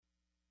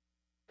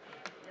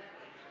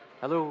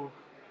Hello.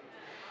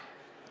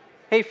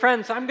 Hey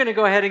friends, I'm going to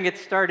go ahead and get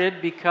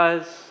started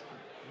because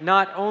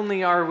not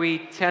only are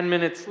we 10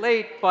 minutes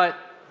late, but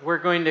we're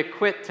going to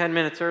quit 10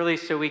 minutes early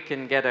so we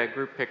can get a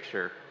group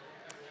picture,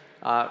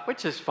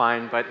 which is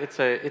fine, but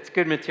it's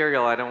good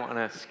material. I don't want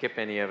to skip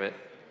any of it.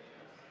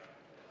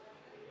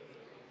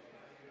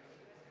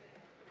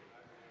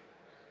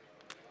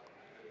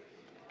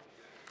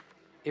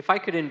 If I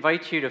could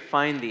invite you to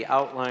find the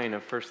outline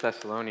of 1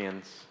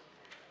 Thessalonians,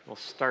 we'll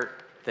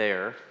start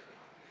there.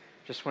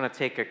 Just want to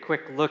take a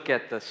quick look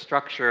at the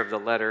structure of the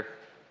letter.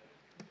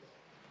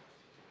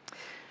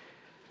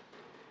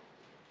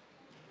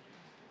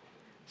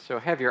 So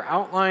have your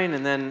outline,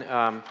 and then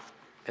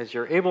as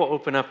you're able,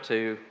 open up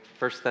to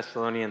 1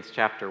 Thessalonians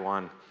chapter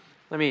 1.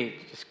 Let me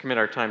just commit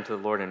our time to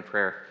the Lord in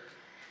prayer.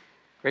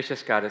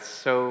 Gracious God, it's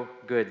so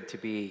good to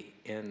be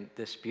in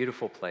this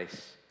beautiful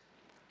place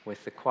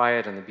with the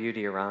quiet and the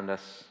beauty around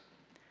us.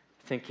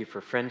 Thank you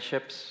for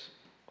friendships,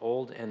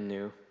 old and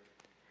new.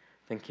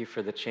 Thank you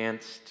for the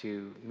chance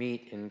to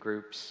meet in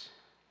groups,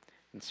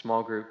 in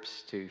small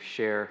groups, to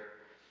share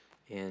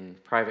in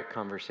private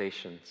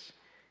conversations,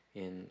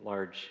 in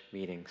large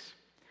meetings.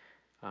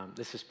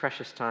 This is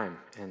precious time,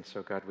 and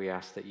so God, we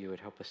ask that you would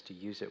help us to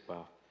use it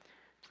well.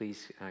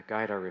 Please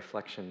guide our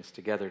reflections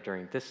together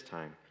during this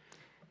time,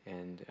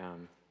 and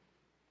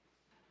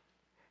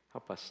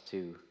help us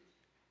to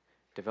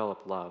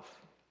develop love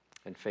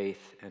and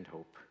faith and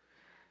hope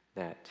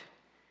that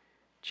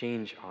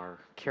change our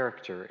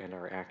character and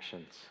our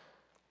actions.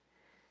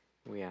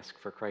 We ask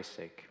for Christ's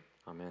sake.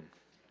 Amen.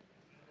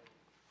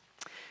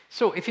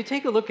 So if you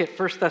take a look at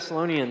 1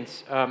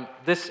 Thessalonians,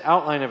 this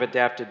outline I've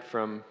adapted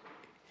from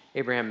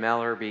Abraham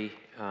Malherbe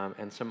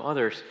and some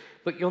others,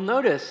 but you'll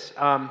notice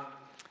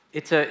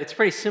it's a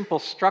pretty simple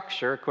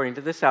structure, according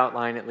to this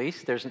outline at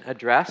least. There's an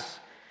address,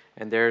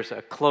 and there's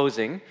a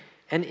closing,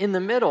 and in the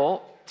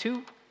middle,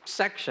 two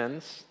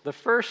sections. The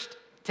first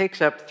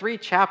takes up 3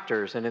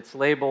 chapters, and it's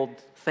labeled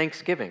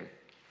Thanksgiving.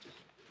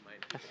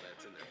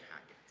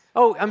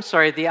 Oh, I'm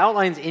sorry. The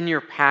outline's in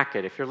your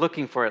packet. If you're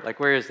looking for it, like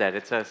where is that?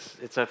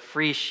 It's a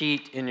free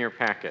sheet in your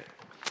packet.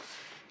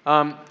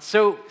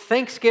 So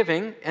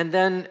Thanksgiving, and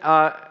then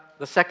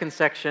the second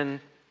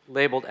section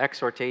labeled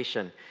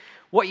Exhortation.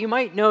 What you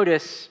might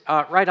notice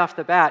right off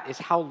the bat is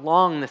how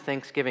long the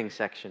Thanksgiving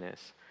section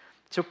is.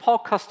 So Paul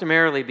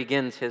customarily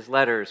begins his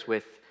letters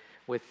with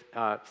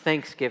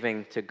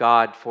thanksgiving to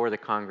God for the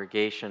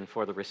congregation,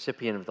 for the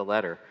recipient of the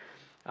letter.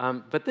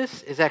 But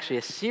this is actually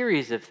a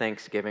series of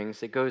thanksgivings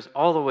that goes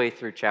all the way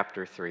through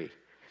chapter 3.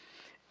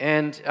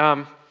 And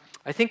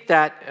I think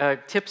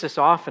that tips us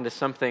off into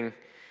something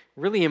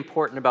really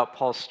important about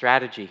Paul's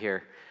strategy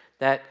here,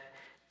 that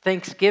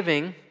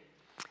thanksgiving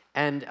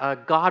and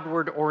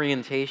Godward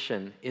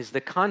orientation is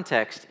the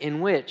context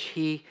in which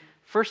he,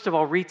 first of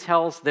all,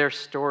 retells their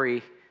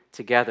story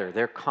together,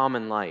 their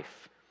common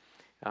life.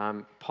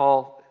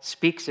 Paul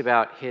speaks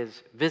about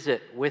his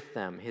visit with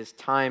them, his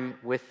time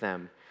with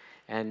them,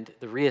 and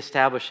the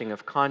reestablishing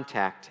of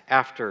contact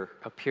after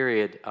a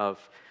period of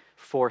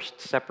forced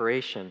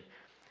separation.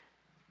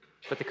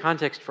 But the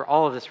context for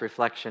all of this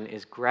reflection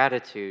is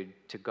gratitude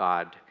to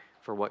God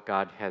for what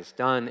God has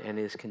done and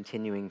is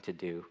continuing to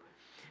do.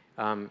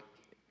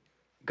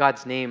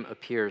 God's name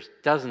appears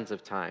dozens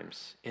of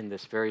times in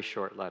this very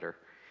short letter.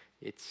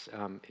 It's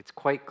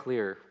quite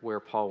clear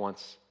where Paul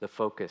wants the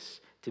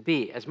focus to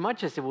be. As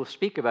much as it will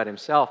speak about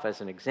himself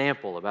as an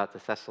example, about the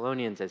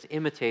Thessalonians as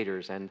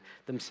imitators and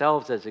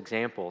themselves as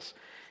examples,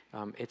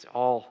 it's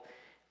all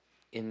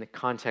in the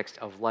context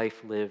of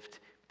life lived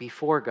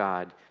before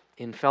God,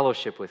 in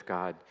fellowship with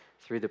God,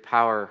 through the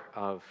power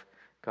of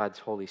God's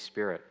Holy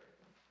Spirit.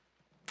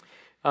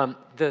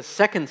 The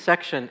second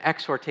section,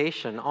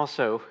 Exhortation,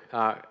 also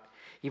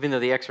even though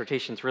the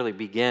exhortations really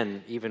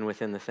begin even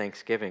within the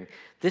Thanksgiving,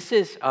 this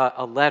is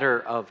a letter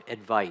of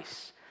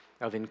advice,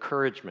 of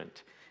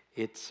encouragement.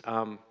 It's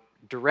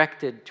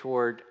directed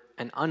toward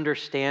an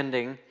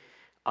understanding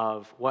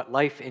of what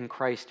life in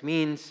Christ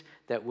means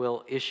that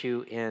will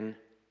issue in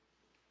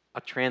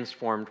a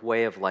transformed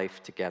way of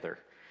life together.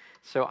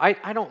 So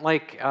I don't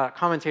like,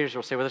 commentators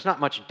will say, well, there's not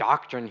much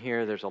doctrine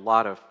here, there's a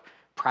lot of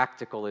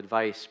practical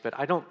advice, but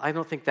I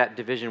don't think that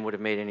division would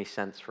have made any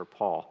sense for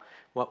Paul.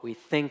 What we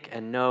think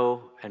and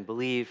know and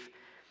believe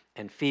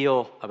and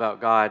feel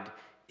about God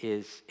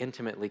is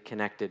intimately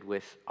connected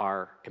with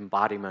our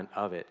embodiment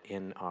of it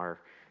in our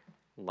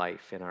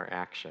life, in our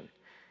action.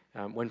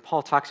 When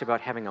Paul talks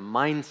about having a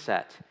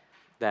mindset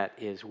that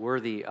is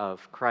worthy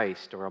of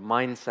Christ, or a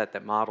mindset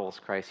that models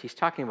Christ, he's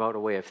talking about a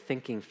way of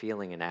thinking,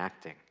 feeling, and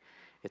acting.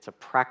 It's a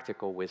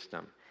practical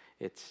wisdom.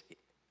 It's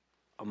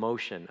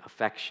emotion,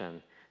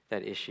 affection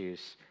that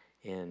issues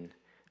in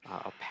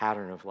a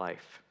pattern of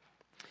life.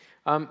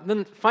 Then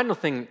the final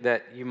thing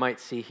that you might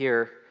see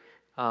here,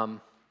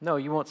 no,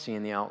 you won't see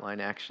in the outline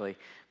actually,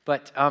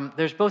 but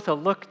there's both a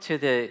look to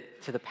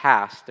the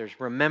past, there's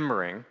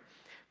remembering,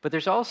 but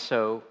there's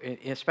also,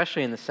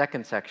 especially in the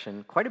second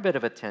section, quite a bit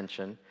of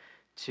attention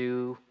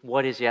to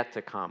what is yet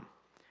to come,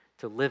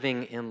 to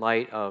living in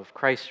light of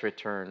Christ's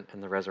return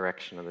and the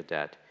resurrection of the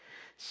dead.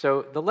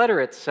 So the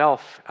letter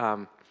itself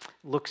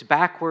looks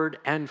backward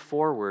and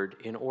forward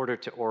in order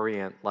to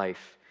orient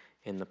life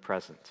in the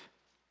present.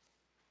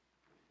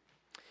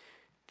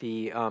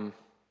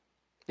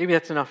 Maybe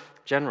that's enough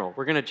general.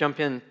 We're going to jump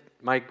in.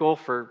 My goal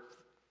for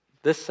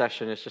this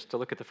session is just to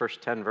look at the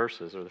first 10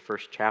 verses or the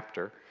first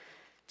chapter.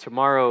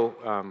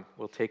 Tomorrow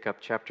we'll take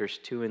up chapters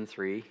 2 and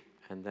 3,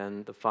 and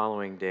then the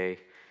following day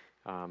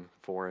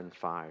 4 and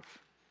 5.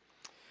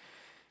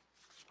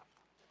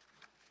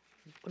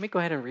 Let me go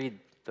ahead and read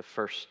the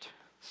first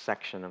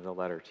section of the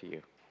letter to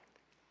you.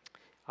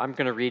 I'm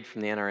going to read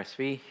from the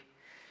NRSV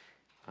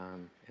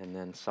and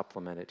then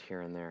supplement it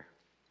here and there.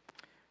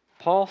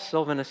 Paul,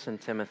 Silvanus, and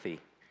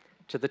Timothy,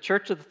 to the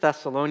church of the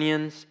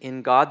Thessalonians,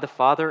 in God the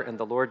Father and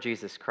the Lord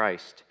Jesus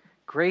Christ,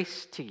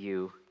 grace to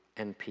you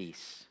and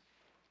peace.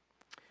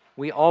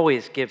 We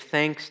always give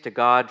thanks to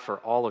God for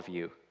all of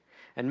you,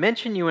 and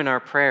mention you in our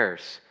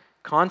prayers,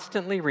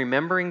 constantly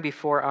remembering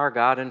before our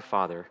God and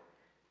Father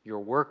your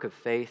work of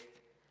faith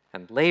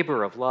and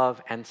labor of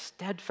love and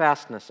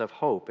steadfastness of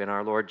hope in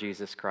our Lord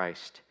Jesus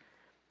Christ.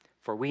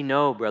 For we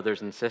know,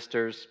 brothers and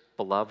sisters,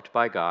 beloved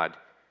by God,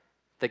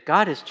 that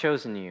God has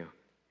chosen you,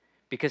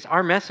 because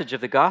our message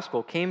of the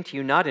gospel came to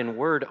you not in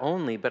word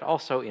only, but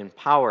also in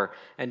power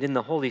and in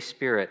the Holy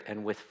Spirit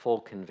and with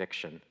full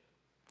conviction.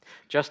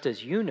 Just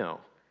as you know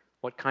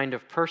what kind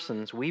of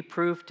persons we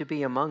proved to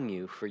be among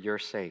you for your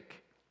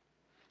sake.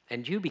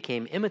 And you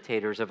became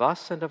imitators of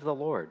us and of the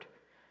Lord.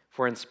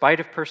 For in spite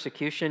of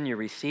persecution, you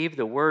received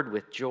the word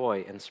with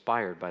joy,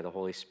 inspired by the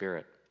Holy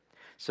Spirit,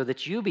 so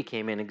that you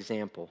became an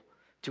example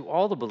to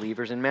all the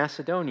believers in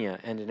Macedonia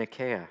and in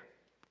Achaia.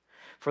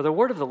 For the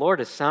word of the Lord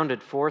has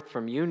sounded forth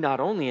from you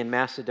not only in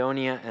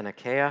Macedonia and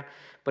Achaia,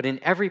 but in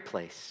every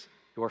place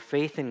your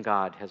faith in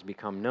God has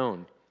become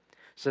known,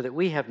 so that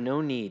we have no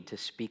need to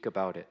speak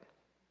about it.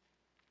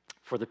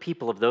 For the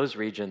people of those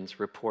regions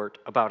report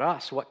about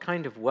us what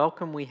kind of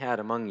welcome we had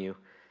among you,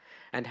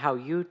 and how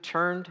you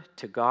turned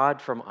to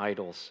God from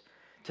idols,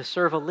 to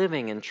serve a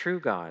living and true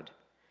God,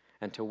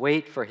 and to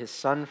wait for his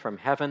Son from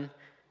heaven,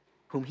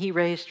 whom he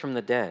raised from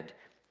the dead,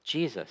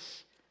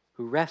 Jesus,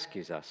 who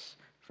rescues us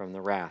from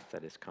the wrath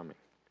that is coming.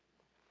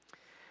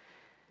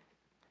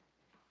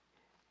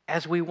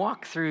 As we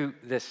walk through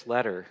this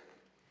letter,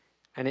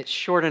 and it's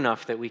short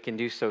enough that we can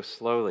do so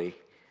slowly,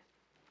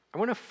 I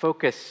want to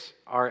focus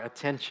our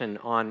attention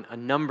on a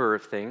number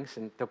of things,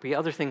 and there'll be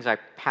other things I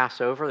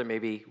pass over that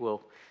maybe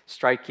will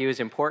strike you as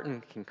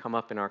important, can come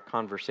up in our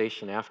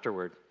conversation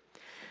afterward.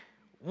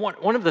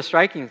 One of the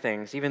striking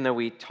things, even though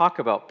we talk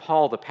about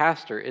Paul the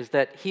pastor, is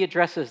that he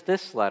addresses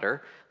this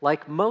letter,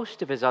 like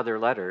most of his other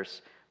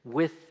letters,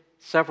 with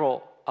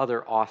several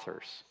other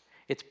authors.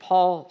 It's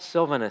Paul,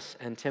 Silvanus,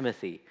 and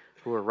Timothy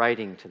who are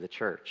writing to the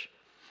church.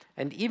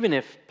 And even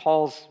if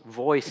Paul's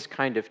voice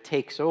kind of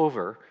takes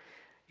over,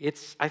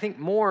 it's, I think,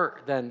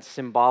 more than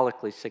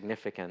symbolically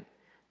significant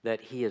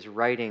that he is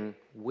writing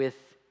with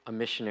a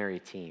missionary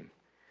team.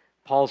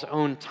 Paul's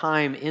own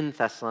time in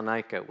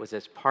Thessalonica was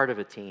as part of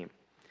a team,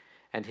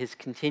 and his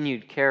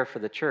continued care for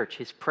the church,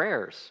 his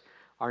prayers,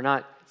 are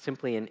not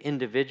simply an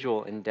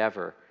individual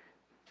endeavor,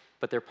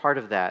 but they're part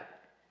of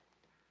that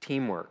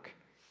teamwork,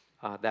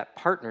 that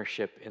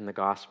partnership in the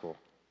gospel.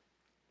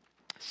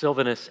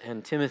 Silvanus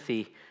and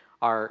Timothy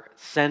are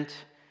sent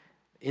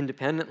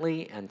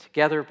independently and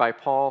together by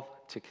Paul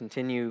to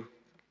continue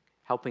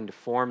helping to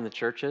form the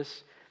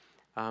churches.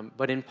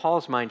 But in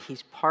Paul's mind,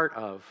 he's part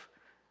of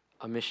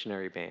a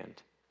missionary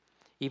band.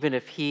 Even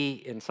if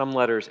he, in some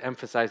letters,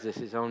 emphasizes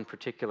his own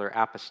particular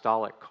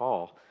apostolic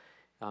call,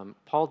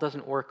 Paul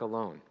doesn't work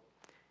alone.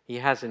 He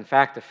has, in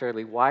fact, a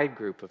fairly wide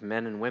group of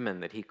men and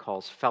women that he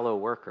calls fellow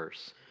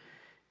workers.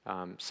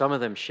 Some of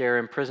them share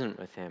imprisonment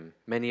with him.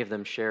 Many of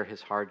them share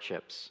his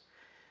hardships.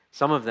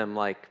 Some of them,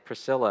 like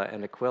Priscilla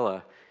and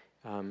Aquila,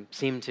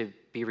 seem to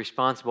be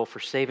responsible for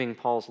saving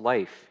Paul's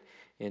life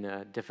in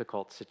a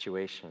difficult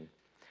situation.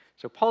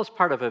 So Paul is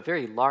part of a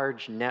very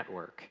large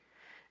network.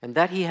 And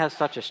that he has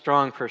such a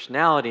strong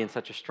personality and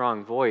such a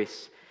strong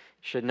voice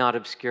should not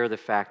obscure the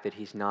fact that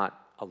he's not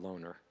a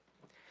loner.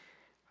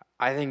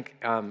 I think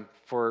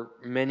for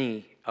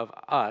many of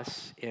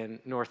us in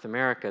North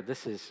America,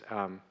 this is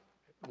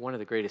one of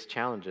the greatest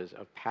challenges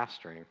of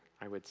pastoring,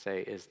 I would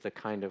say, is the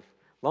kind of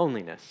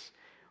loneliness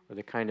or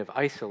the kind of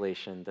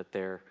isolation that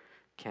there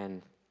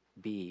can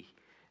be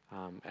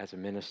as a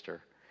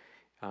minister.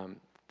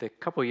 The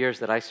couple years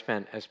that I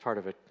spent as part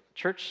of a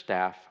church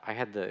staff, I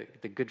had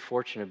the good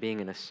fortune of being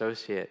an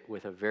associate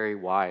with a very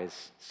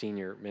wise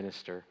senior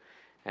minister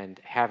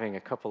and having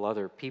a couple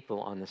other people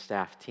on the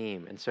staff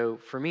team. And so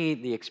for me,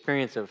 the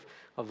experience of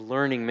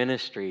learning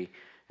ministry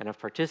and of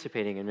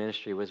participating in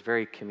ministry was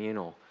very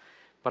communal.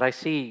 But I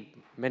see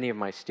many of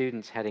my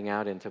students heading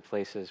out into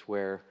places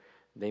where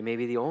they may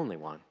be the only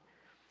one.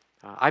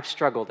 I've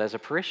struggled as a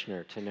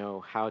parishioner to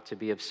know how to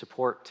be of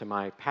support to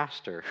my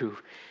pastor, who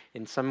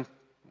in some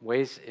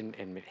ways,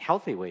 in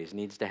healthy ways,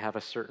 needs to have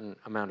a certain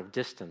amount of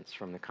distance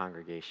from the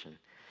congregation.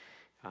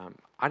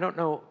 I don't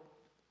know,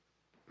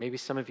 maybe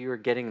some of you are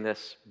getting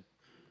this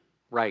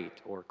right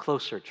or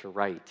closer to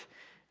right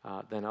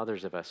than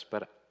others of us.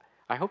 But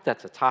I hope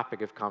that's a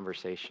topic of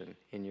conversation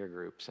in your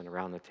groups and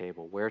around the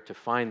table, where to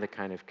find the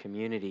kind of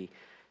community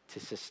to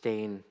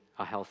sustain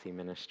a healthy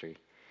ministry.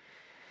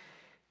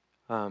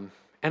 And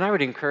I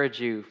would encourage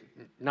you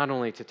not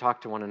only to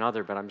talk to one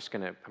another, but I'm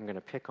going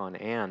to pick on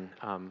Anne,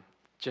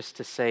 just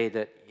to say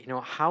that,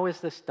 how is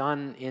this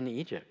done in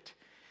Egypt?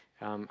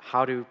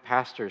 How do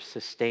pastors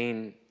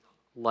sustain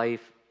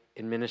life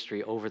in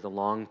ministry over the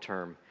long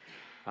term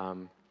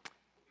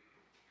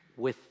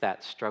with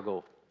that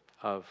struggle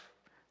of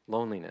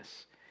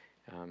loneliness?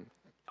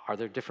 Are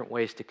there different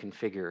ways to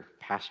configure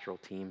pastoral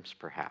teams,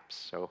 perhaps?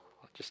 So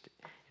I'll just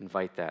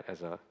invite that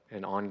as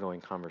an ongoing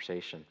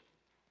conversation.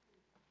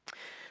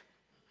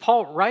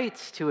 Paul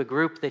writes to a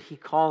group that he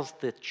calls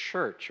the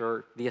church,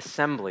 or the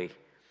assembly,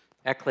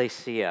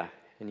 ecclesia,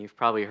 and you've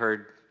probably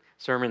heard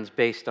sermons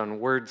based on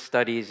word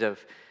studies of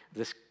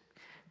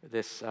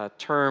this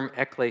term,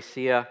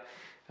 ecclesia.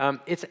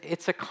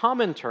 It's a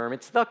common term,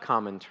 it's the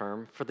common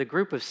term for the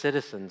group of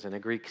citizens in a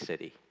Greek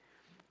city.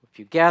 If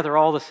you gather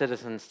all the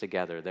citizens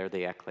together, they're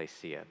the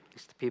ecclesia, at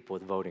least the people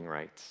with voting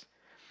rights.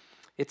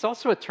 It's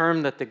also a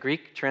term that the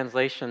Greek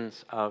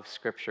translations of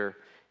Scripture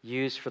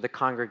use for the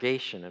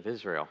congregation of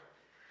Israel.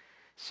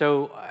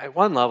 So at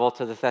one level,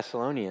 to the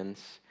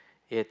Thessalonians,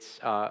 it's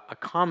a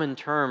common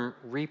term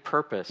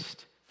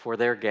repurposed for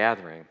their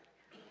gathering.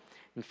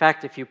 In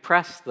fact, if you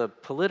press the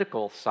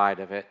political side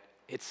of it,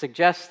 it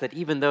suggests that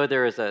even though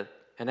there is an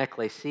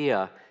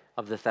ecclesia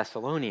of the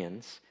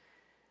Thessalonians,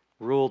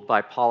 ruled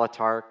by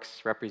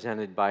politarchs,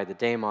 represented by the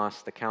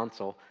demos, the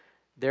council,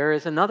 there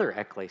is another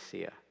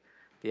ecclesia,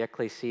 the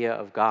ecclesia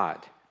of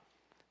God,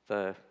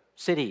 the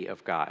city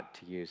of God,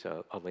 to use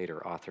a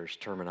later author's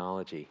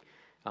terminology.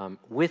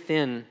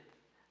 Within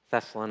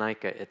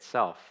Thessalonica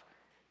itself,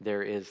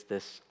 there is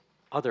this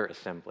other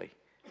assembly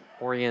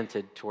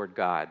oriented toward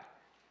God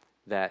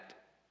that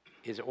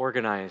is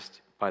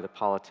organized by the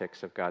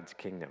politics of God's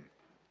kingdom.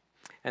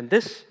 And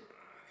this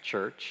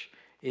church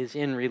is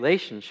in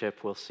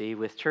relationship, we'll see,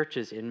 with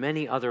churches in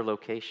many other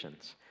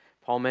locations.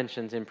 Paul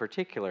mentions in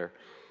particular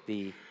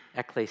the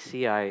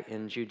ecclesiae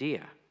in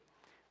Judea,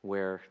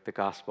 where the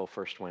gospel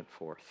first went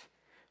forth.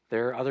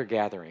 There are other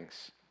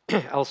gatherings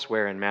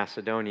elsewhere in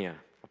Macedonia,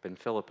 up in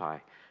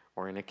Philippi,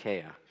 or in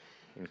Achaia,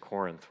 in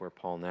Corinth, where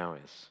Paul now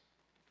is.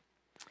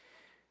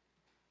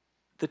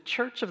 The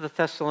church of the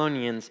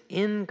Thessalonians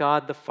in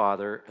God the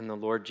Father and the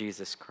Lord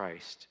Jesus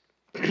Christ.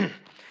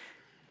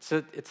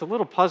 So it's a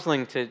little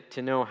puzzling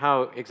to know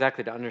how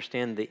exactly to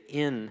understand the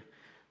in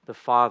the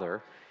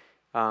Father.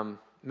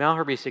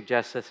 Malherbe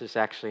suggests this is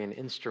actually an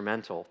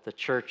instrumental, the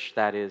church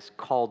that is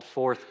called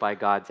forth by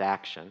God's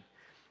action,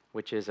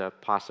 which is a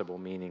possible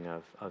meaning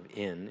of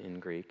in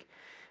Greek.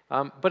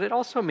 But it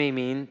also may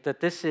mean that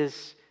this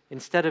is,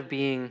 instead of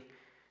being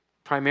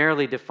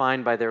primarily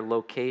defined by their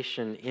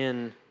location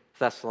in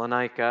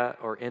Thessalonica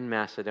or in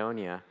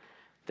Macedonia,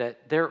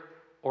 that their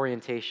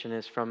orientation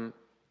is from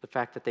the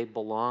fact that they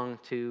belong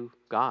to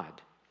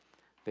God.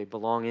 They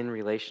belong in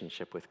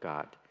relationship with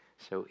God.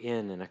 So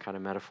in a kind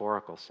of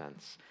metaphorical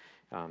sense,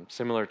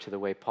 similar to the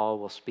way Paul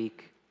will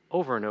speak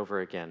over and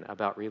over again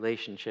about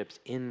relationships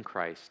in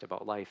Christ,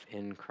 about life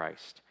in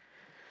Christ.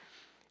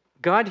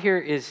 God here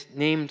is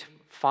named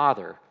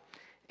Father,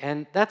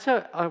 and that's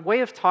a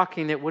way of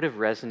talking that would have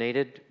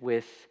resonated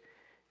with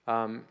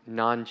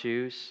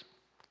non-Jews,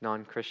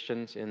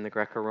 non-Christians in the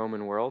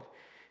Greco-Roman world.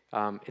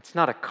 It's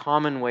not a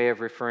common way of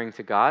referring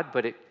to God,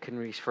 but it can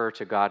refer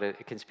to God,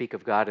 it can speak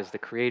of God as the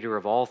creator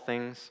of all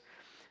things.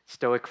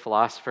 Stoic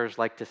philosophers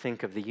like to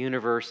think of the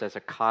universe as a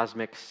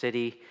cosmic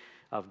city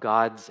of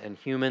gods and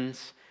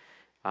humans,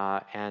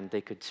 and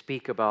they could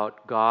speak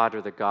about God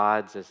or the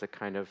gods as the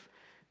kind of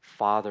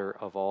father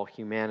of all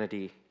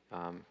humanity,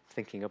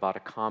 thinking about a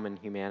common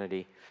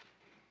humanity.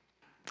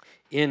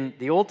 In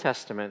the Old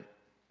Testament,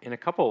 in a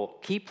couple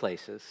key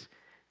places,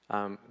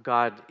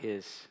 God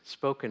is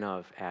spoken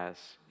of as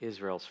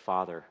Israel's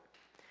father.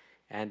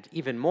 And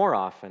even more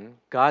often,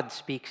 God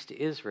speaks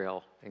to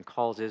Israel and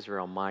calls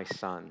Israel my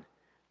son,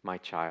 my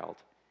child.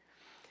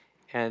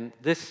 And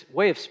this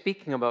way of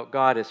speaking about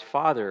God as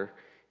father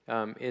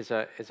is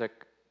a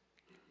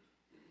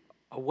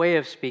way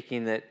of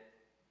speaking that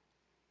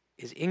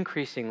is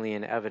increasingly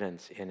in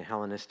evidence in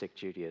Hellenistic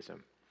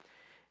Judaism.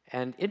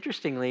 And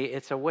interestingly,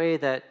 it's a way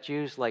that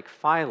Jews like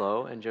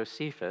Philo and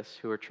Josephus,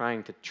 who are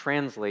trying to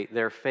translate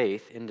their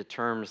faith into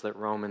terms that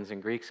Romans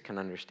and Greeks can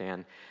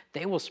understand,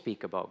 they will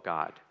speak about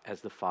God as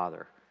the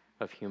Father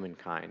of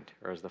humankind,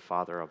 or as the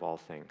Father of all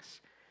things.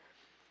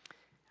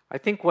 I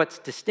think what's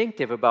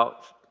distinctive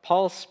about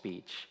Paul's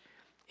speech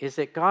is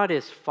that God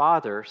is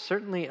Father,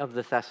 certainly of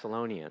the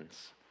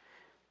Thessalonians,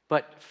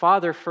 but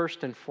Father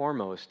first and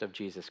foremost of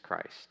Jesus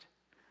Christ.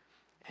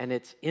 And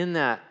it's in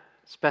that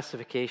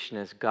specification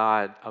as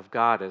God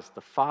as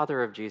the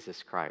Father of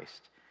Jesus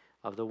Christ,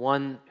 of the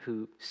one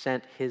who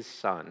sent his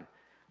Son,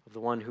 of the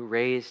one who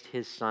raised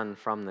his Son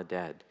from the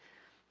dead,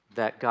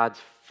 that God's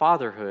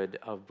fatherhood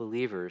of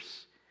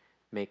believers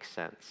makes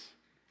sense.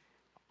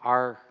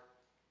 Our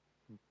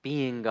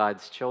being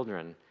God's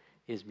children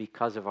is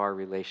because of our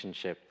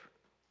relationship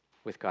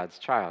with God's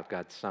child,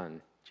 God's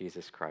Son,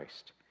 Jesus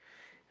Christ.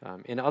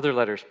 In other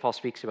letters, Paul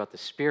speaks about the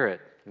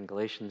Spirit in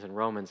Galatians and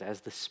Romans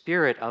as the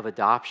Spirit of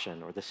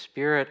adoption or the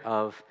Spirit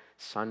of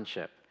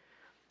sonship,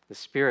 the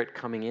Spirit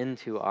coming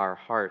into our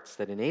hearts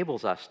that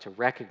enables us to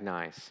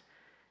recognize,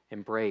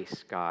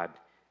 embrace God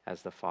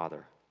as the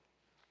Father.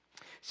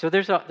 So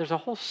there's a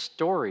whole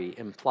story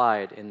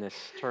implied in this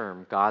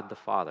term, God the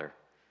Father.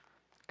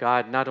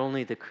 God, not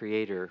only the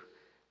Creator,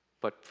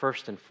 but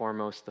first and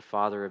foremost the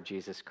Father of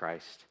Jesus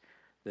Christ,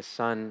 the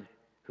Son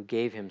who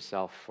gave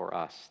himself for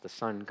us, the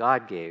Son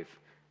God gave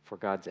for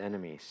God's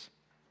enemies,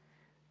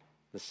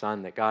 the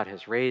Son that God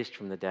has raised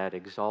from the dead,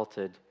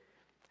 exalted,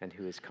 and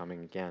who is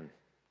coming again.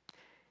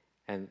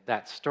 And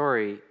that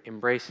story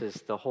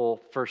embraces the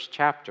whole first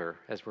chapter,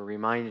 as we're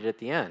reminded at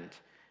the end,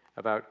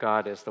 about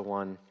God as the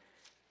one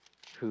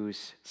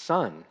whose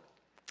Son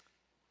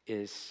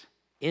is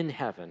in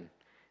heaven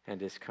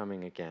and is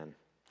coming again,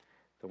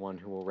 the one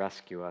who will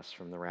rescue us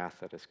from the wrath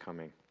that is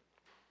coming.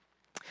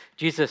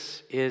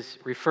 Jesus is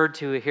referred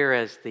to here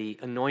as the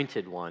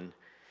Anointed One.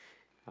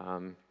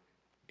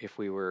 If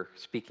we were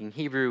speaking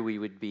Hebrew, we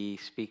would be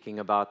speaking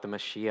about the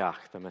Mashiach,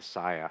 the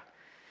Messiah.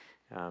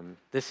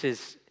 This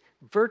is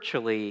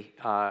virtually,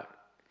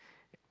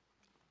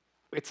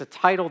 it's a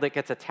title that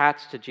gets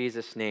attached to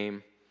Jesus'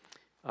 name,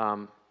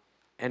 and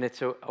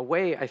it's a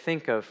way, I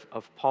think,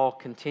 of Paul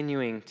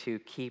continuing to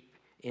keep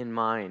in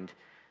mind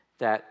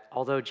that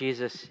although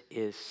Jesus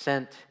is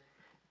sent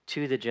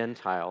to the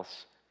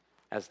Gentiles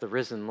as the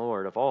risen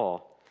Lord of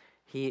all,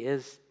 he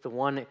is the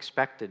one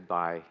expected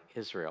by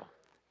Israel,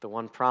 the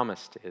one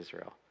promised to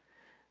Israel.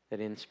 That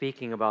in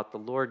speaking about the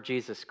Lord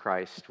Jesus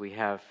Christ, we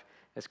have,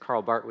 as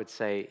Karl Barth would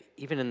say,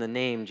 even in the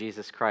name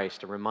Jesus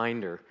Christ, a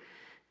reminder.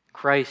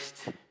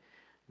 Christ,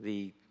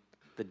 the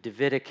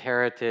Davidic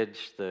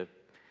heritage, the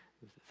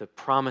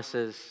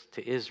promises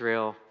to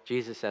Israel,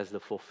 Jesus as the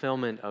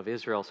fulfillment of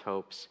Israel's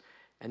hopes,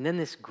 and then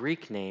this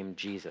Greek name,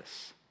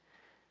 Jesus,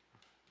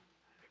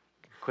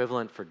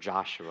 equivalent for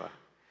Joshua.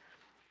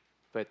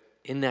 But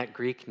in that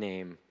Greek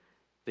name,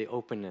 the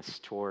openness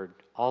toward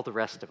all the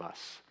rest of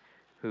us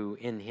who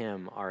in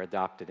him are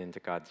adopted into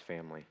God's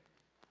family.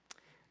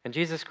 And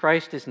Jesus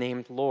Christ is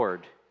named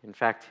Lord. In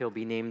fact, he'll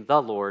be named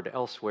the Lord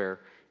elsewhere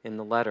in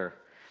the letter.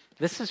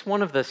 This is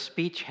one of the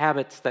speech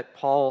habits that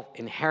Paul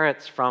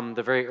inherits from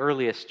the very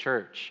earliest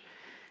church.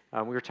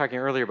 We were talking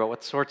earlier about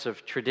what sorts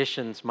of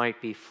traditions might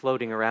be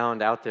floating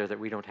around out there that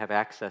we don't have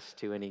access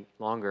to any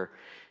longer.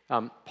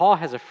 Paul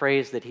has a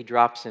phrase that he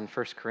drops in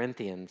 1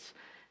 Corinthians.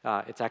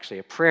 It's actually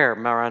a prayer,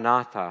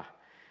 Maranatha,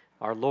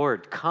 our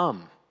Lord,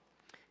 come.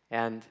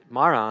 And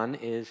Maran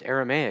is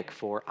Aramaic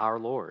for our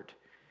Lord.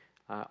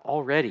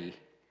 Already,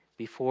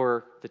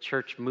 before the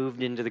church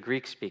moved into the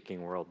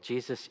Greek-speaking world,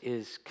 Jesus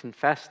is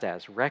confessed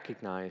as,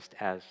 recognized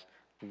as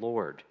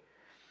Lord.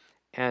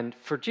 And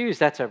for Jews,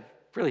 that's a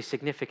really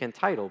significant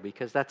title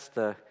because that's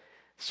the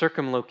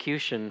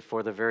circumlocution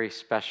for the very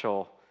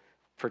special,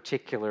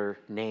 particular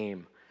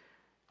name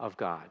of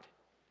God,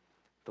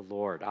 the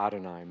Lord,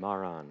 Adonai,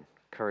 Maran,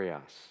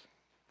 Kurios.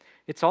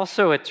 It's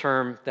also a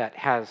term that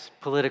has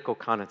political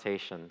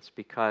connotations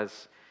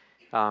because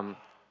the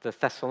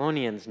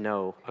Thessalonians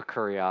know a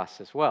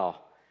Kurios as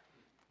well,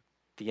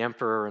 the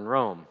emperor in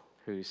Rome,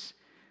 whose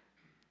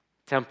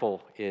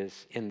temple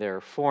is in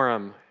their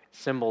forum,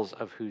 symbols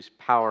of whose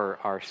power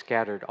are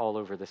scattered all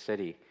over the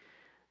city.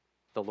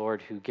 The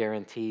Lord who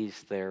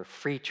guarantees their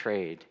free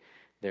trade,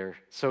 their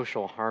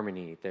social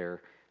harmony,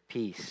 their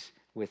peace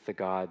with the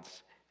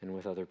gods and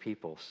with other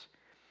peoples.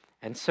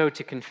 And so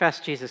to confess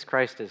Jesus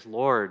Christ as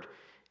Lord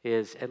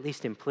is, at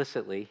least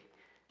implicitly,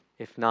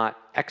 if not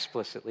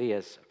explicitly,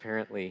 as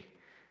apparently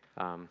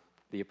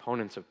the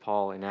opponents of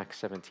Paul in Acts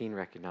 17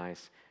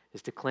 recognize,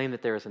 is to claim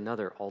that there is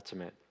another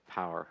ultimate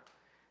power,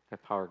 a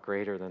power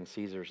greater than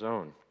Caesar's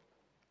own.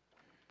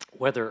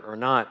 Whether or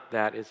not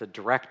that is a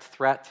direct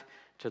threat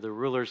to the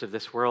rulers of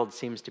this world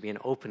seems to be an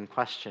open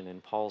question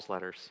in Paul's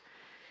letters.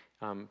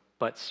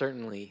 But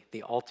certainly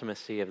the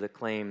ultimacy of the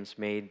claims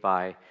made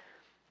by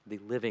the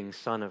living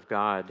Son of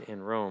God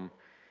in Rome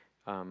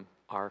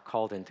are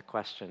called into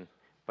question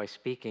by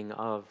speaking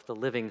of the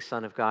living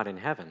Son of God in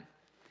heaven,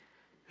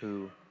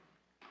 who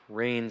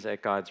reigns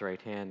at God's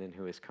right hand and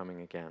who is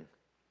coming again.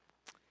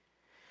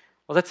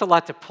 Well, that's a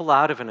lot to pull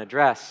out of an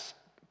address,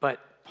 but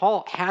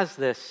Paul has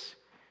this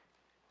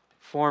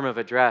form of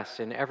address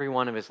in every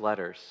one of his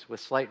letters with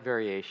slight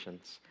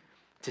variations.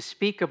 To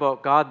speak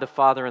about God the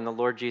Father and the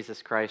Lord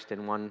Jesus Christ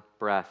in one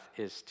breath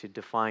is to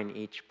define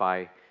each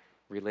by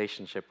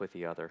relationship with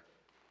the other.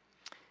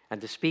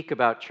 And to speak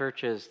about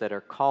churches that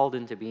are called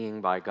into being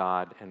by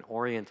God and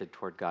oriented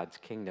toward God's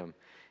kingdom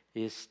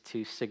is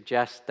to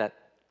suggest that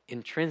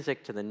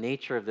intrinsic to the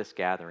nature of this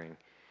gathering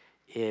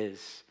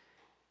is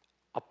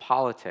a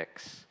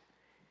politics,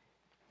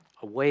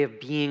 a way of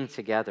being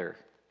together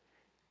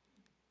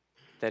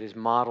that is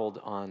modeled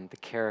on the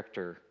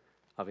character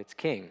of its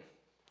King,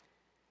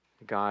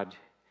 God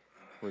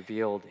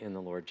revealed in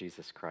the Lord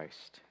Jesus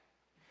Christ.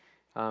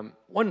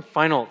 One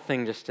final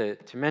thing just to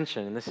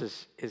mention, and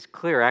this is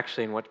clear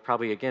actually in what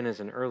probably again is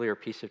an earlier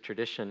piece of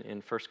tradition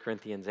in 1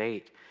 Corinthians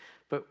 8,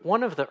 but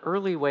one of the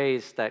early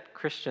ways that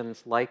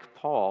Christians like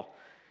Paul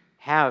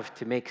have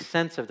to make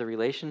sense of the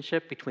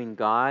relationship between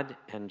God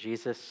and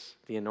Jesus,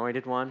 the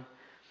Anointed One,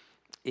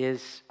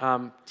 is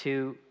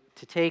to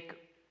take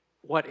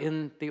what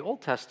in the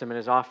Old Testament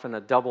is often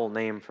a double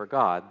name for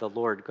God, the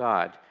Lord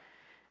God,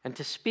 and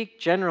to speak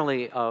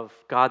generally of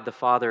God the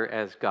Father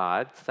as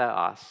God,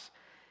 theos,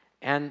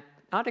 and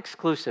not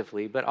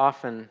exclusively, but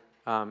often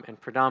and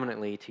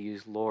predominantly to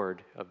use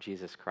Lord of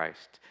Jesus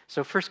Christ.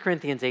 So 1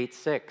 Corinthians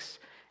 8:6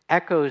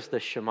 echoes the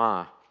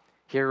Shema.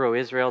 Hear, O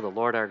Israel, the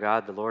Lord our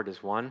God, the Lord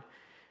is one.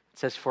 It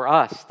says, for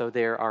us, though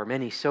there are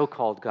many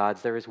so-called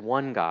gods, there is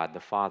one God, the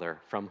Father,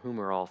 from whom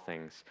are all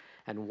things,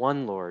 and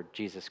one Lord,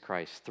 Jesus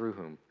Christ, through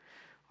whom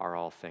are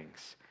all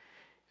things.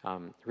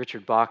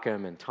 Richard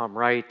Bauckham and Tom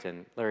Wright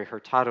and Larry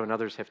Hurtado and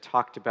others have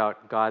talked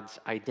about God's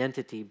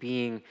identity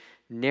being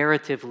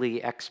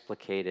narratively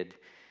explicated.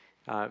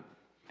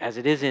 As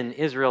it is in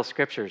Israel's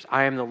scriptures,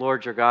 I am the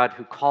Lord your God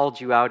who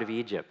called you out of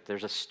Egypt.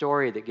 There's a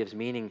story that gives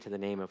meaning to the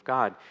name of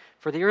God.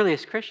 For the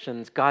earliest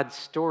Christians, God's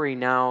story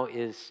now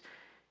is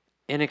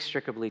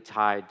inextricably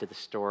tied to the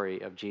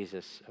story of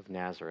Jesus of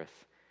Nazareth.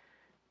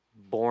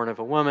 Born of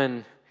a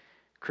woman,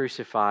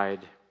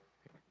 crucified,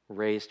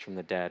 raised from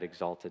the dead,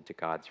 exalted to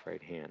God's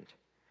right hand.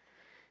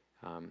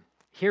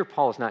 Here,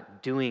 Paul is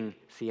not doing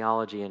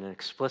theology in an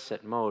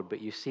explicit mode, but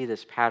you see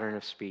this pattern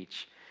of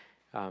speech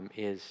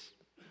is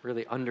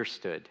really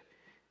understood.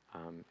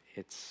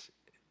 It's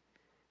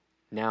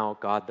now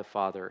God the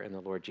Father and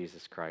the Lord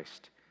Jesus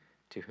Christ,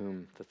 to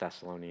whom the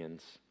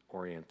Thessalonians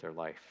orient their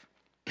life.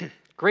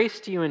 Grace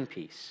to you and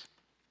peace.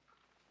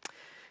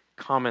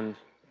 Common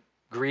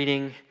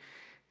greeting,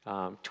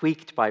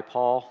 tweaked by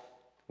Paul,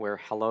 where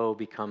hello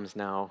becomes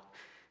now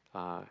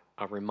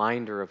a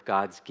reminder of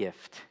God's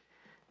gift,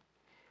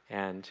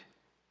 and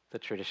the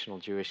traditional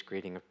Jewish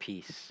greeting of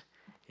peace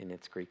in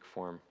its Greek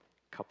form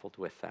coupled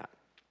with that.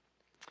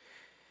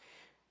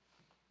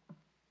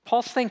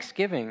 Paul's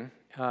thanksgiving,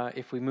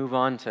 if we move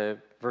on to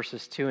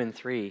verses 2 and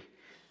 3,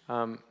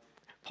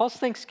 Paul's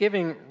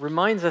thanksgiving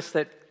reminds us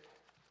that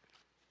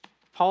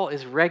Paul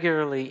is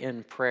regularly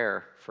in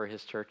prayer for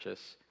his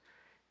churches.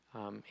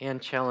 Anne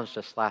challenged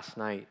us last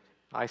night.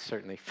 I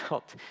certainly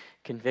felt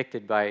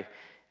convicted by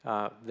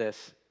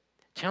this.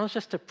 Challenged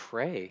us to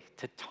pray,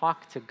 to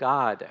talk to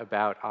God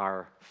about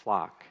our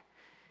flock.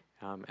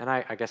 And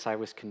I guess I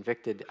was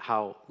convicted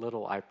how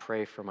little I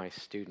pray for my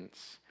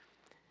students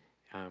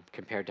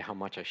compared to how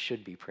much I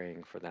should be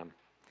praying for them.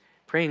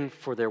 Praying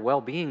for their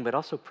well-being, but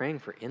also praying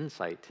for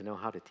insight to know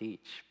how to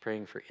teach,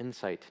 praying for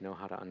insight to know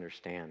how to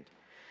understand.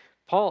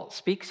 Paul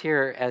speaks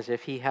here as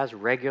if he has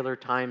regular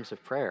times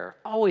of prayer,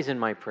 always in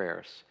my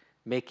prayers,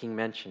 making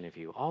mention of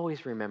you,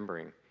 always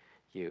remembering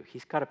you.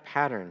 He's got a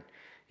pattern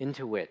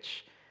into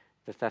which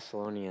the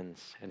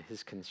Thessalonians and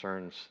his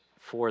concerns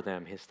for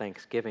them, his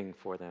thanksgiving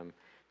for them,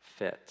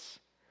 fits.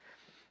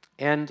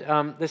 And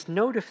this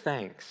note of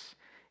thanks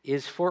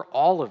is for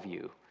all of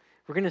you.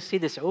 We're going to see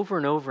this over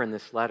and over in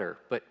this letter,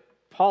 but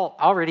Paul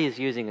already is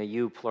using a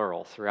you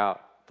plural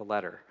throughout the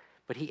letter,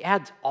 but he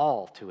adds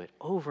all to it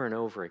over and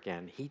over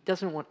again. He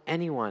doesn't want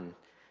anyone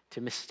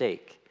to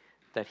mistake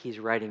that he's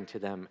writing to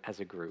them as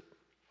a group,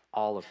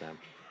 all of them.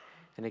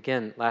 And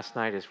again, last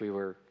night as we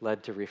were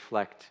led to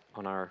reflect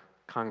on our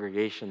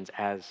congregations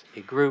as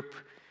a group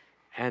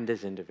and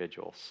as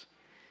individuals,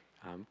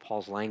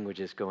 Paul's language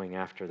is going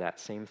after that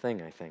same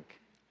thing, I think.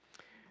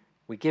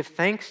 We give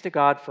thanks to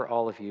God for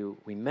all of you.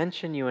 We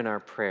mention you in our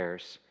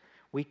prayers.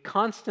 We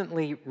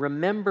constantly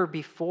remember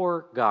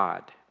before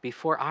God,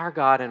 before our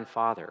God and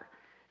Father.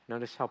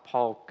 Notice how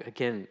Paul,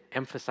 again,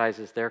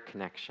 emphasizes their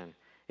connection.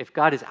 If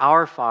God is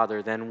our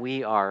Father, then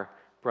we are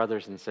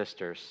brothers and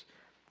sisters,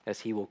 as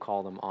he will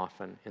call them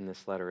often in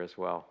this letter as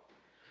well.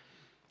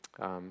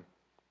 And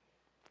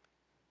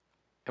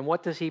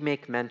what does he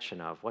make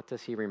mention of? What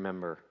does he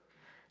remember?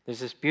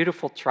 There's this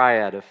beautiful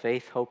triad of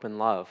faith, hope, and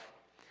love.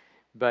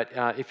 But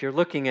if you're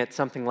looking at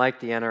something like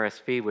the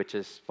NRSV, which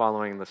is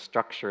following the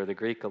structure of the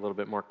Greek a little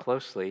bit more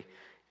closely,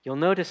 you'll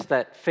notice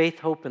that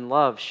faith, hope, and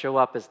love show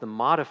up as the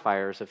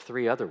modifiers of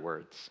three other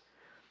words.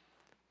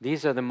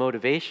 These are the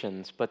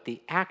motivations, but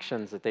the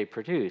actions that they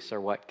produce are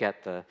what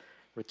get the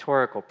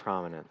rhetorical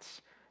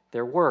prominence.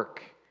 Their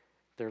work,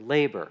 their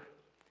labor,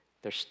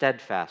 their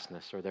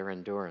steadfastness, or their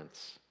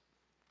endurance.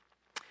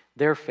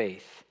 Their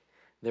faith,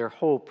 their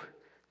hope,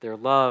 their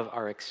love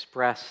are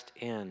expressed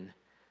in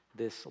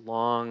this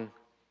long,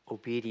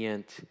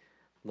 obedient,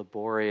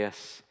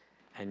 laborious,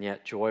 and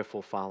yet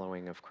joyful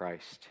following of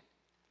Christ.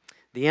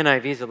 The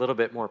NIV is a little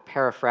bit more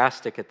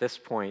paraphrastic at this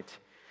point.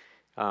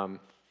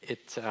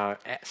 It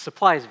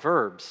supplies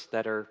verbs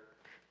that are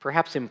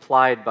perhaps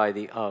implied by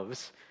the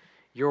ofs.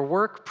 Your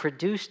work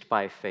produced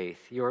by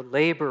faith, your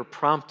labor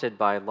prompted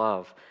by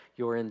love,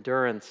 your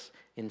endurance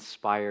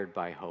inspired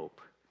by hope.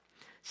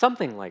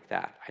 Something like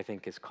that, I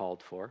think, is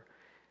called for.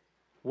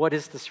 What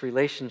is this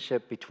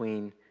relationship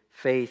between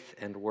faith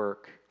and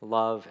work,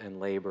 love and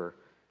labor,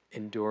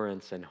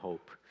 endurance and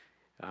hope.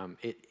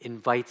 It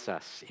invites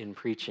us in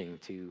preaching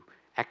to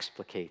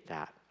explicate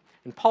that.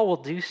 And Paul will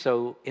do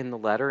so in the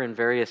letter in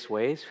various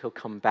ways. He'll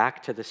come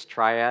back to this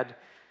triad,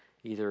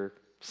 either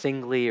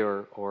singly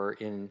or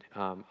in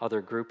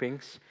other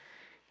groupings.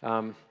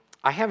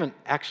 I haven't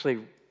actually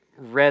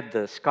read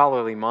the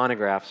scholarly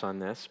monographs on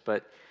this,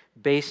 but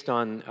based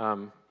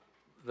on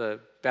the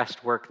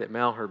best work that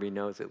Malherbe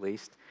knows at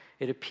least,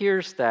 it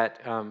appears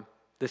that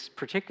this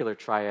particular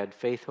triad,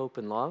 faith, hope,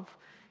 and love,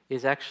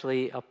 is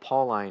actually a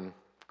Pauline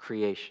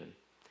creation.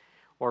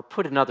 Or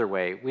put another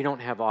way, we don't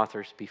have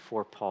authors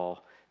before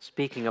Paul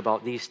speaking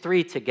about these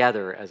three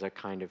together as a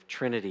kind of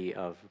trinity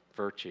of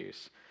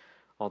virtues.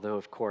 Although,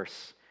 of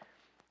course,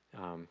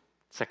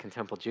 Second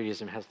Temple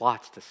Judaism has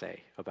lots to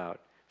say about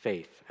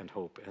faith and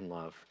hope and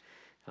love.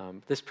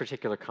 This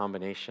particular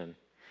combination.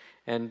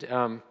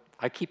 And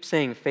I keep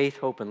saying faith,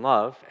 hope, and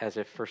love as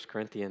if 1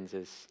 Corinthians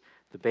is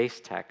the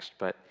base text,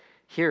 but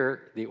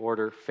here the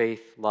order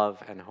faith,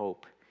 love, and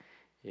hope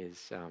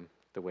is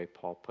the way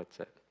Paul puts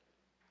it.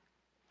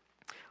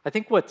 I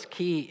think what's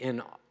key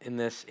in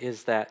this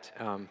is that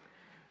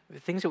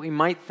things that we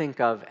might think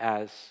of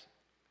as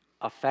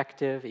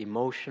affective,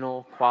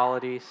 emotional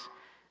qualities,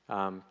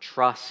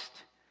 trust,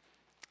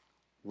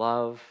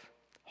 love,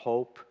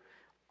 hope,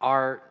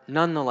 are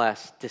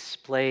nonetheless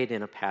displayed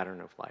in a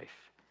pattern of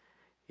life.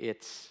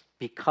 It's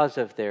because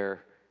of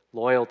their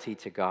loyalty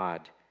to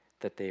God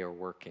that they are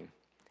working.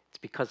 It's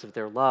because of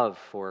their love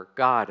for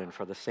God and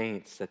for the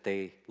saints that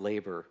they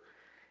labor.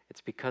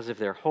 It's because of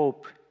their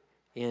hope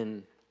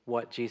in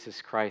what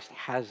Jesus Christ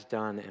has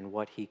done and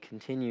what he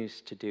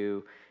continues to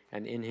do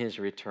and in his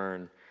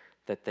return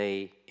that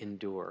they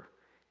endure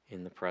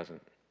in the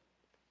present.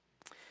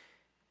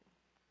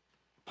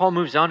 Paul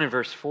moves on in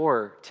verse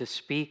 4 to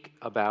speak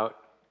about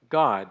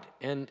God,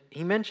 and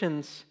he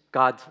mentions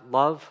God's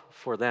love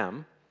for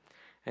them,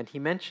 and he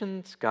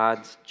mentions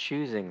God's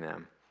choosing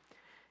them.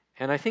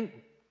 And I think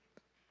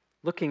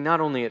looking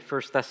not only at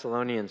 1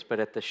 Thessalonians, but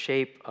at the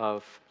shape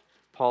of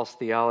Paul's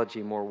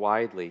theology more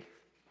widely,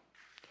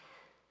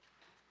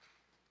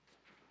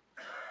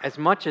 as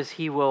much as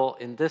he will,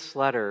 in this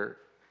letter,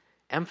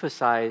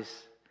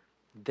 emphasize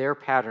their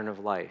pattern of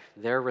life,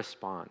 their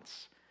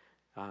response,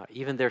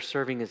 even their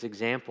serving as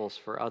examples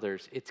for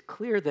others, it's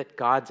clear that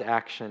God's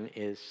action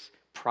is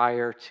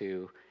prior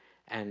to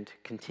and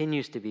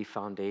continues to be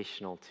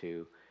foundational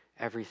to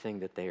everything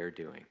that they are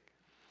doing.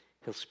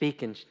 He'll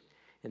speak in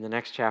the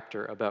next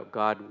chapter about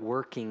God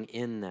working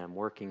in them,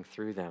 working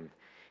through them.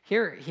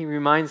 Here he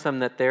reminds them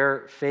that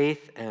their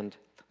faith and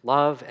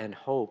love and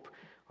hope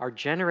are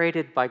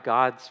generated by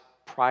God's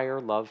prior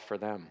love for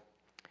them,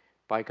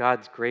 by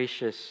God's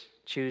gracious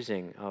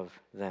choosing of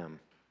them.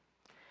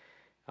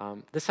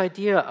 This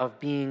idea of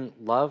being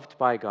loved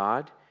by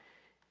God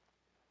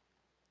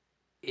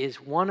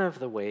is one of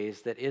the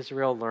ways that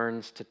Israel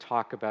learns to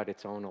talk about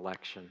its own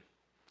election.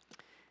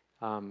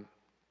 There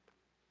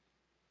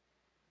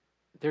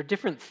are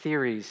different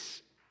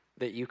theories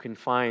that you can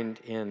find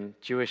in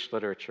Jewish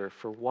literature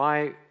for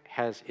why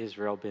has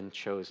Israel been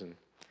chosen.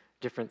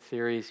 Different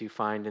theories you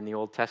find in the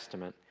Old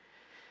Testament.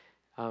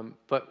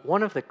 But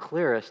one of the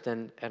clearest,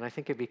 and I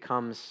think it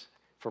becomes,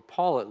 for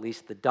Paul at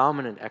least, the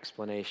dominant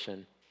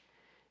explanation,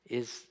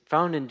 is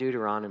found in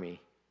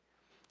Deuteronomy.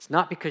 It's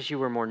not because you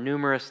were more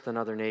numerous than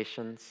other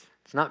nations.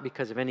 It's not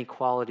because of any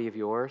quality of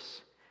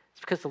yours.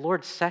 It's because the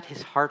Lord set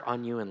his heart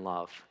on you in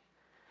love.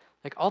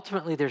 Like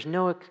ultimately, there's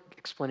no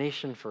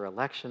explanation for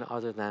election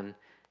other than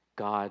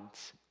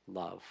God's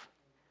love.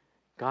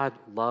 God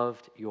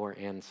loved your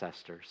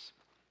ancestors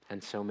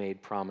and so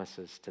made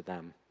promises to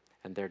them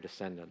and their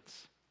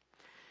descendants.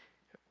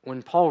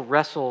 When Paul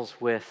wrestles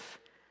with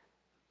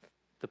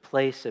the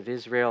place of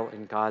Israel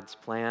in God's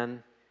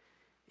plan,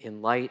 in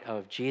light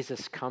of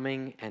Jesus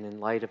coming and in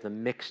light of the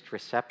mixed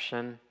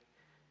reception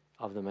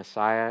of the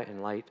Messiah,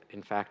 in light,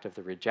 in fact, of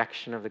the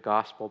rejection of the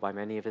gospel by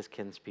many of his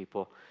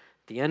kinspeople,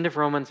 at the end of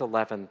Romans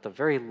 11, the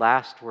very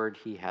last word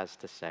he has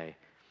to say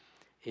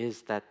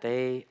is that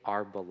they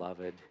are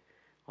beloved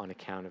on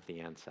account of the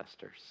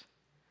ancestors.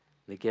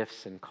 The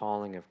gifts and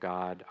calling of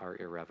God are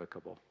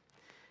irrevocable.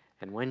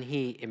 And when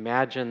he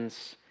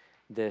imagines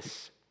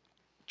this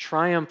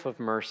triumph of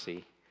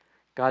mercy,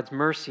 God's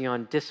mercy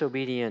on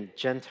disobedient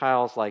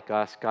Gentiles like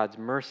us, God's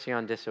mercy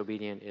on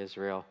disobedient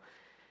Israel,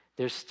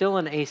 there's still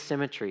an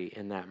asymmetry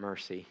in that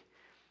mercy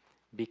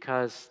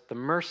because the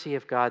mercy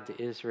of God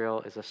to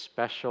Israel is a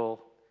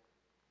special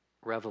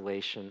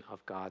revelation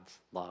of God's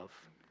love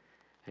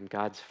and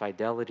God's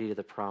fidelity to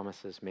the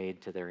promises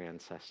made to their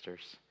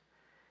ancestors.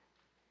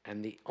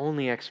 And the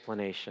only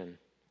explanation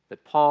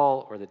that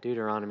Paul or the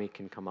Deuteronomy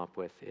can come up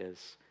with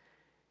is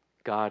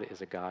God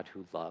is a God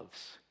who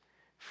loves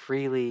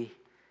freely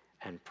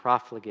and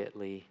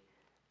profligately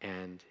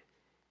and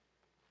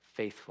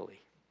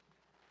faithfully.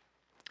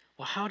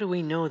 Well, how do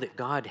we know that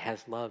God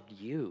has loved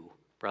you,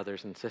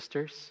 brothers and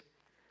sisters?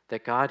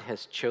 That God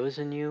has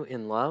chosen you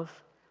in love?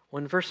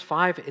 Well, in verse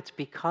 5, it's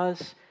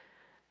because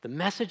The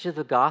message of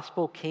the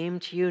gospel came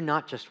to you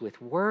not just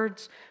with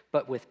words,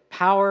 but with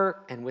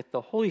power and with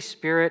the Holy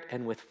Spirit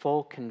and with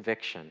full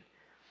conviction.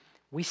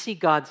 We see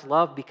God's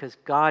love because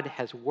God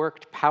has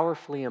worked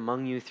powerfully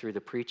among you through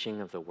the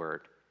preaching of the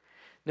word.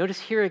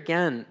 Notice here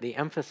again, the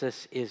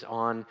emphasis is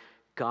on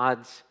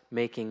God's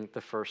making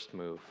the first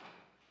move.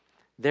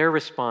 Their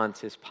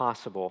response is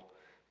possible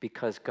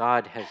because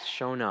God has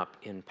shown up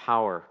in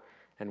power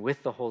and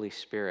with the Holy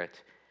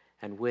Spirit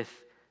and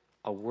with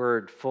a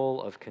word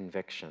full of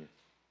conviction.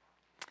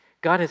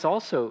 God has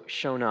also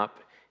shown up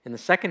in the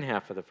second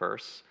half of the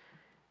verse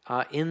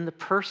in the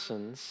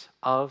persons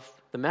of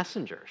the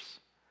messengers.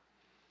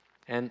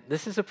 And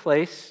this is a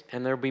place,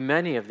 and there will be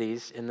many of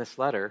these in this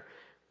letter,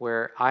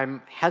 where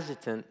I'm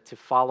hesitant to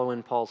follow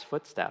in Paul's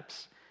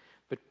footsteps.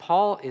 But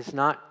Paul is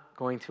not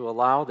going to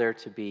allow there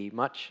to be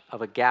much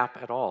of a gap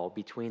at all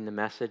between the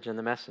message and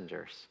the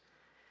messengers.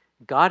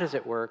 God is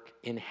at work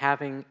in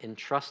having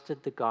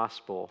entrusted the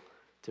gospel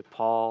to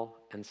Paul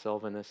and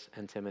Silvanus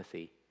and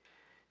Timothy,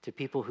 to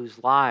people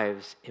whose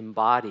lives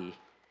embody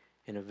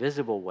in a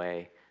visible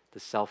way the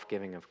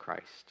self-giving of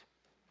Christ.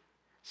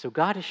 So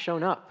God has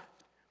shown up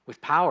with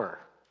power,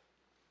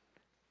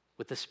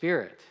 with the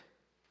Spirit,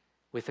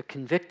 with a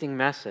convicting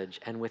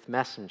message, and with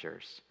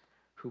messengers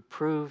who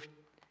proved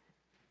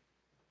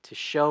to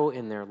show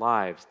in their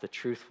lives the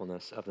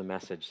truthfulness of the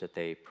message that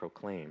they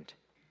proclaimed.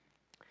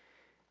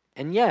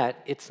 And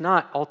yet, it's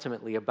not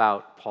ultimately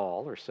about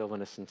Paul or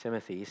Silvanus and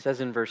Timothy. He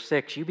says in verse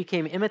 6, "You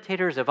became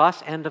imitators of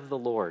us and of the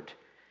Lord."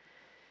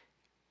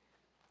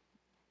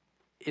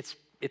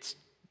 It's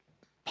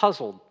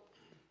puzzled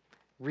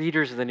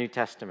readers of the New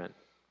Testament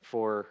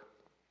for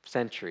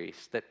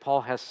centuries that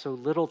Paul has so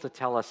little to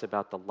tell us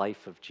about the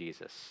life of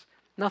Jesus.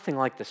 Nothing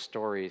like the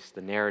stories,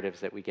 the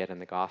narratives that we get in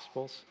the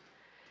Gospels.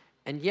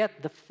 And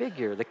yet the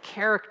figure, the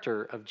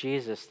character of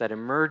Jesus that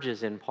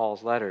emerges in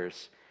Paul's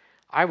letters,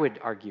 I would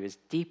argue, is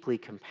deeply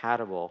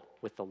compatible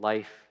with the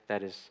life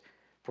that is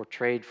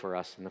portrayed for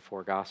us in the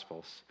four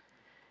Gospels.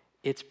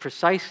 It's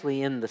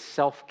precisely in the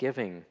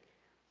self-giving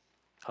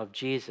of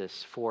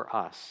Jesus for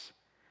us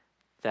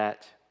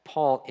that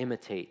Paul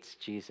imitates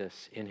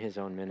Jesus in his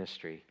own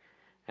ministry,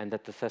 and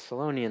that the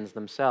Thessalonians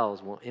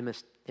themselves will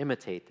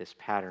imitate this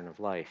pattern of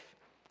life.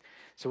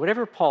 So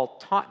whatever Paul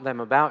taught them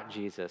about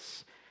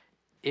Jesus,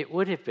 it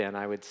would have been,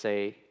 I would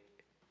say,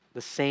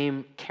 the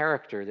same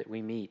character that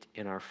we meet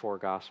in our four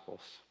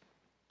Gospels.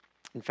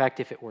 In fact,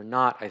 if it were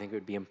not, I think it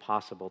would be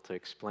impossible to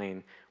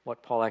explain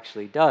what Paul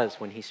actually does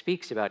when he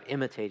speaks about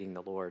imitating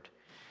the Lord,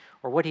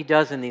 or what he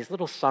does in these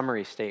little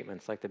summary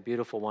statements, like the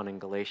beautiful one in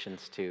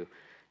Galatians 2,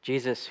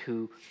 Jesus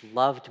who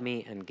loved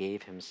me and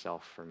gave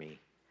himself for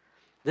me.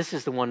 This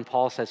is the one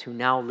Paul says who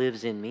now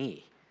lives in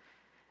me.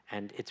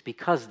 And it's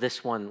because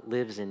this one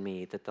lives in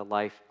me that the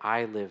life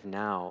I live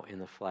now in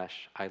the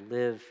flesh, I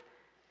live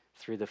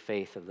through the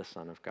faith of the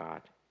Son of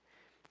God.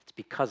 It's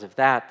because of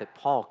that that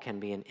Paul can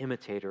be an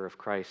imitator of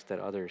Christ that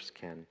others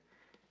can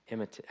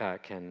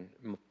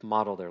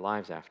model their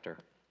lives after.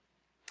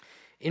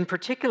 In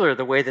particular,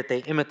 the way that they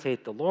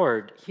imitate the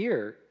Lord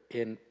here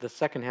in the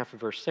second half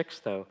of verse 6,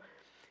 though,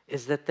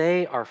 is that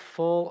they are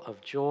full of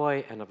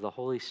joy and of the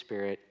Holy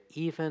Spirit,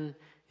 even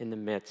in the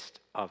midst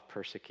of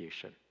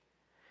persecution.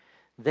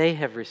 They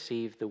have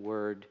received the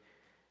word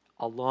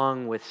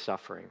along with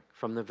suffering.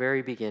 From the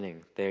very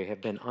beginning, they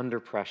have been under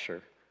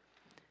pressure.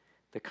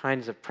 The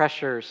kinds of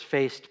pressures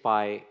faced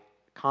by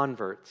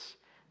converts,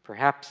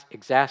 perhaps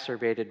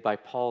exacerbated by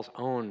Paul's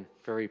own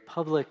very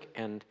public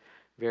and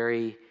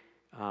very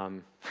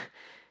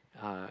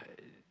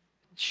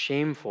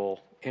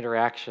shameful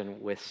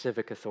interaction with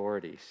civic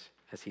authorities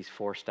as he's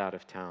forced out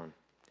of town.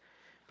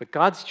 But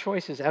God's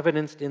choice is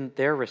evidenced in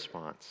their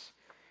response,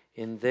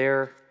 in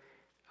their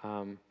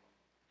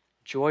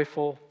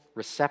joyful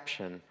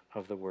reception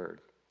of the word.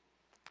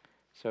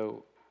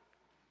 So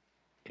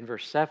in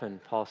verse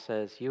 7, Paul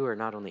says, you are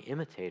not only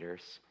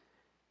imitators,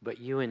 but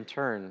you in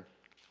turn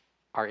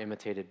are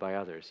imitated by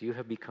others. You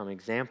have become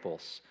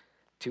examples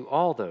to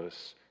all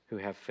those who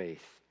have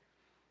faith.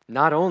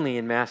 Not only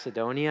in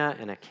Macedonia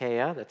and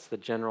Achaia, that's the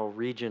general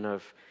region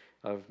of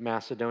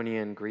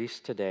Macedonia and Greece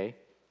today,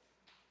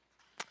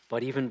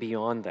 but even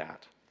beyond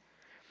that.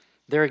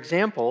 They're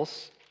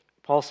examples,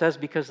 Paul says,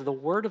 because the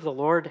word of the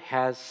Lord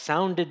has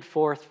sounded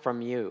forth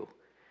from you.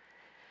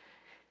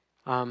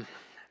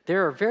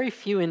 There are very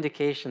few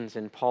indications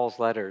in Paul's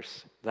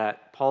letters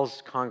that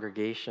Paul's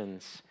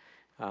congregations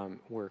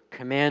were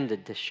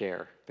commanded to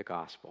share the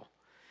gospel.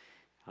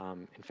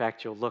 In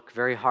fact, you'll look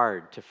very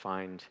hard to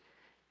find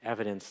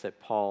evidence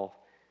that Paul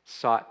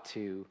sought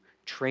to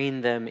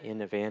train them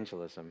in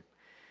evangelism.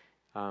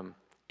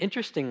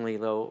 Interestingly,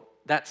 though,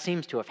 that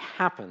seems to have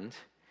happened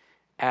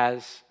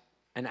as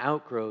an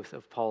outgrowth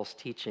of Paul's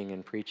teaching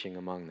and preaching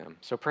among them.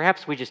 So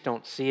perhaps we just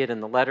don't see it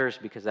in the letters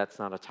because that's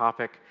not a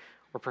topic,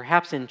 or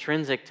perhaps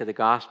intrinsic to the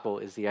gospel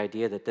is the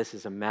idea that this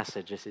is a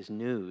message, this is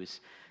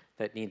news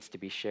that needs to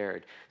be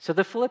shared. So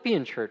the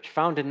Philippian church,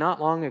 founded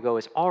not long ago,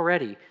 is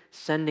already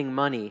sending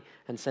money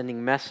and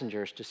sending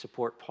messengers to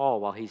support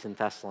Paul while he's in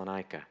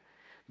Thessalonica.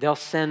 They'll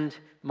send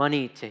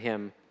money to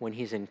him when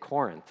he's in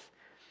Corinth.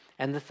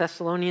 And the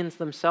Thessalonians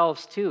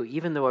themselves, too,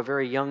 even though a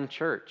very young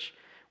church,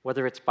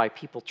 whether it's by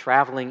people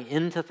traveling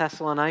into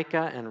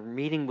Thessalonica and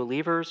meeting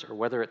believers, or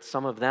whether it's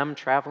some of them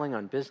traveling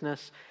on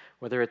business,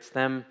 whether it's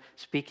them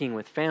speaking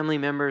with family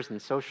members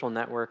and social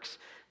networks,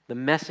 the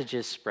message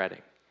is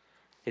spreading.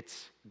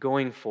 It's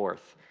going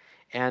forth.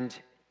 And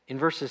in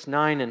verses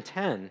 9 and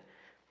 10,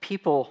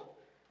 people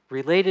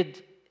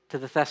related to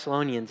the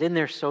Thessalonians in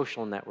their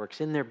social networks,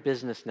 in their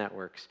business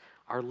networks,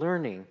 are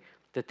learning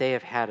that they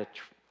have had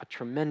a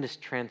tremendous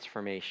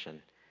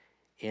transformation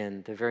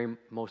in the very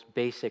most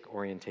basic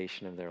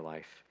orientation of their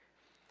life.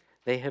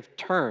 They have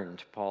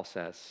turned, Paul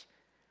says.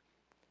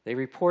 They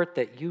report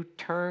that you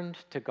turned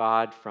to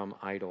God from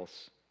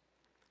idols,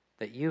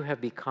 that you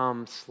have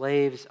become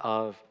slaves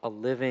of a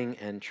living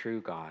and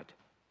true God,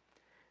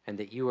 and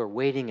that you are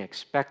waiting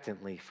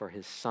expectantly for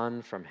his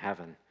Son from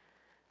heaven,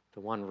 the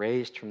one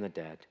raised from the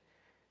dead,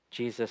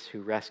 Jesus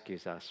who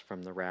rescues us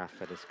from the wrath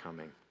that is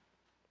coming.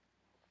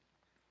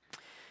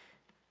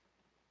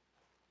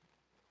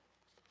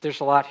 There's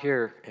a lot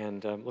here,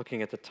 and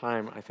looking at the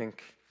time, I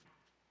think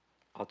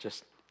I'll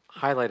just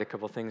highlight a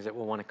couple things that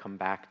we'll want to come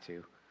back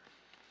to.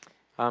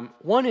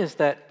 One is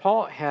that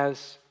Paul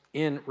has,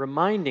 in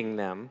reminding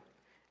them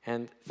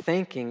and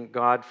thanking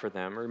God for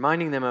them,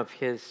 reminding them of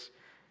his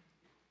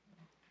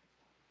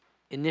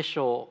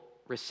initial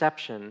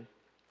reception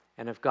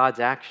and of God's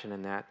action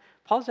in that,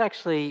 Paul's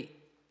actually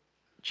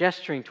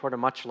gesturing toward a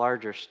much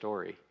larger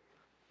story.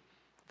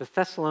 The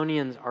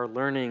Thessalonians are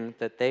learning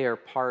that they are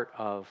part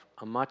of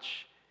a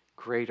much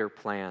greater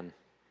plan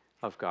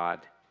of God,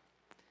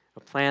 a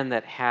plan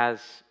that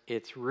has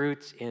its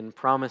roots in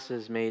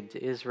promises made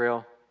to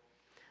Israel,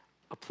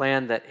 a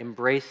plan that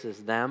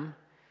embraces them,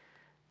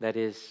 that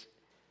is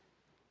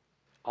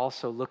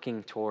also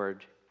looking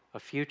toward a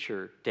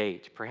future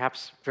date,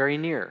 perhaps very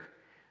near,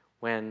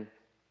 when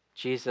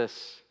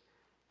Jesus,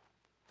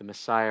 the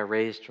Messiah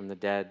raised from the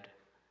dead,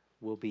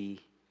 will be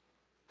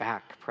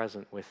back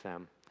present with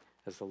them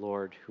as the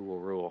Lord who will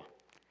rule.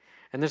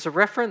 And there's a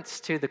reference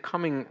to the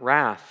coming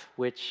wrath,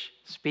 which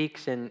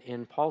speaks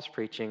in Paul's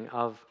preaching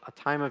of a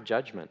time of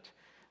judgment,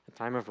 a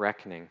time of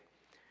reckoning,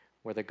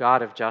 where the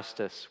God of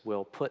justice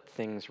will put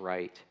things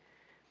right.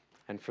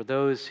 And for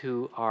those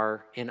who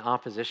are in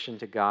opposition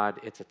to God,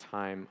 it's a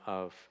time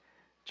of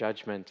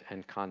judgment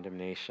and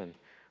condemnation.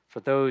 For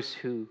those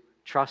who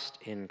trust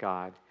in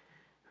God,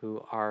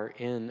 who are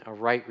in a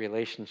right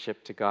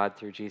relationship to God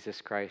through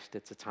Jesus Christ,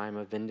 it's a time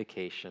of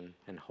vindication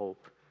and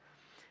hope.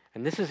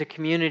 And this is a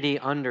community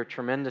under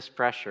tremendous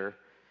pressure,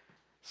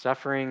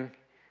 suffering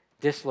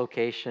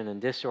dislocation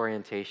and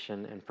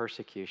disorientation and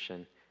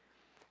persecution.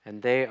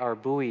 And they are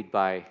buoyed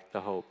by the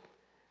hope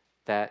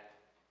that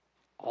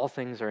all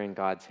things are in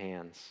God's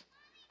hands,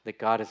 that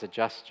God is a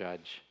just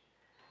judge,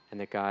 and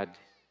that God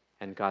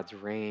and God's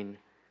reign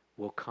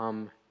will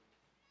come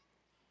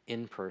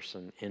in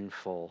person, in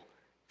full,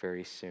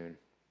 very soon.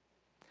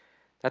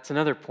 That's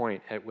another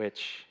point at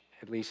which,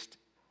 at least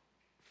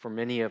for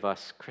many of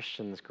us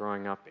Christians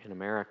growing up in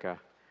America,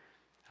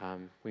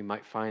 we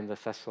might find the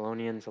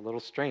Thessalonians a little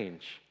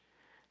strange,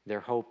 their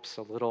hopes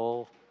a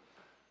little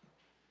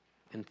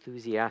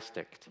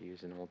enthusiastic, to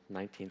use an old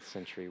 19th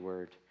century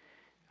word,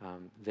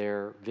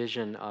 their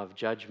vision of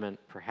judgment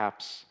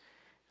perhaps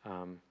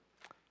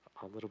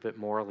a little bit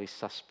morally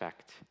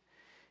suspect.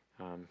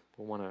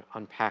 We'll want to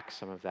unpack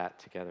some of that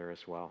together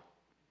as well.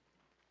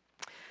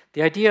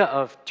 The idea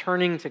of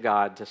turning to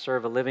God to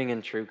serve a living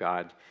and true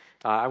God.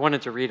 I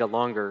wanted to read a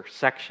longer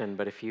section,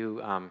 but if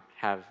you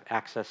have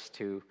access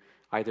to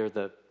either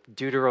the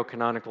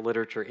deuterocanonical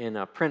literature in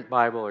a print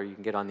Bible or you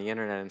can get on the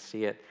internet and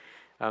see it,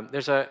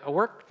 there's a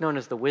work known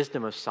as the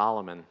Wisdom of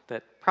Solomon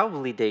that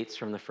probably dates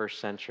from the 1st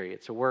century.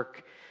 It's a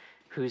work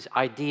whose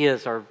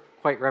ideas are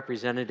quite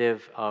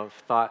representative of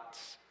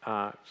thoughts,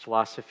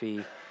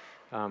 philosophy,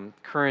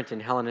 current in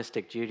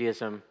Hellenistic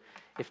Judaism.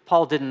 If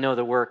Paul didn't know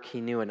the work, he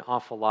knew an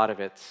awful lot of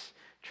its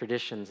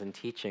traditions and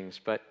teachings.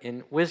 But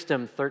in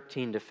Wisdom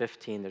 13 to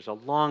 15, there's a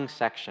long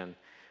section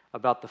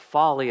about the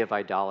folly of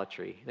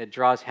idolatry. It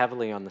draws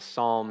heavily on the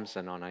Psalms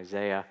and on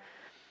Isaiah.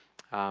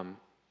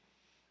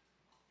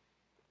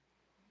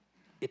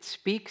 It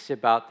speaks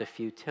about the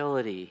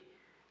futility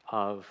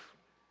of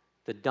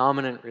the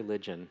dominant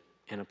religion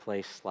in a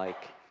place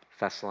like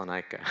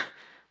Thessalonica,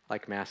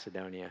 like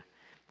Macedonia.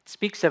 It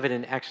speaks of it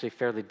in actually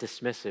fairly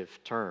dismissive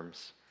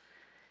terms.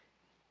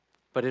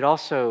 But it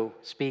also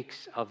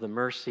speaks of the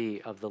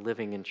mercy of the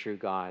living and true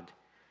God,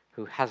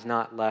 who has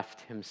not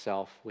left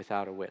himself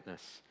without a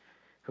witness,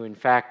 who in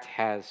fact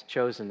has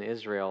chosen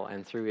Israel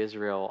and through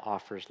Israel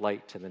offers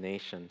light to the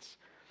nations.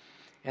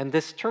 And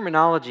this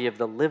terminology of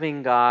the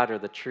living God or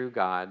the true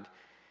God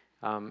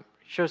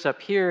shows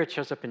up here, it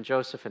shows up in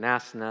Joseph and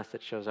Asenath,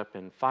 it shows up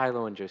in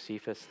Philo and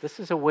Josephus.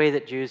 This is a way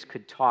that Jews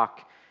could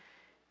talk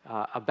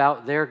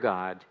about their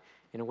God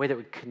in a way that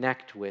would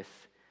connect with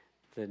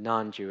the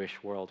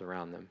non-Jewish world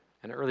around them.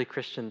 And early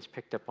Christians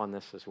picked up on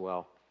this as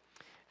well.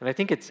 And I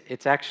think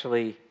it's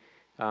actually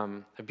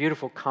a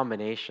beautiful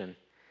combination.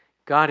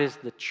 God is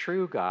the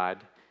true God,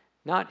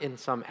 not in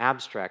some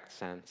abstract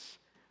sense,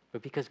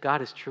 but because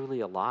God is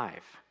truly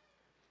alive.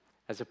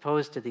 As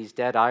opposed to these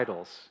dead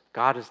idols,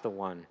 God is the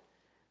one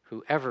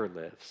who ever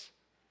lives,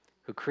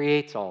 who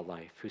creates all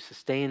life, who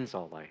sustains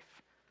all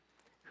life,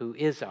 who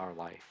is our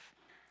life.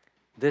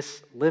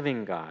 This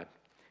living God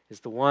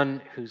is the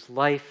one whose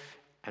life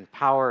and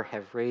power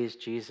have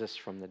raised Jesus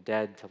from the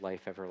dead to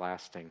life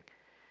everlasting.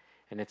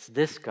 And it's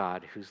this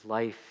God whose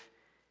life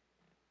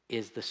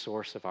is the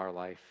source of our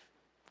life.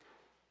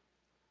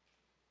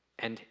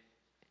 And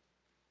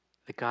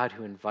the God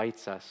who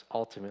invites us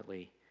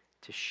ultimately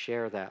to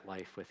share that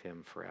life with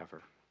him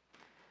forever.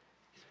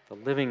 The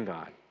living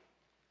God.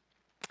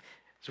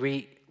 As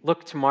we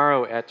look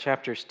tomorrow at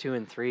chapters 2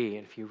 and 3,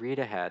 and if you read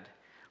ahead,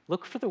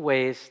 look for the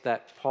ways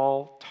that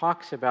Paul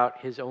talks about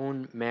his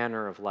own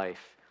manner of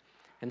life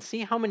and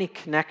see how many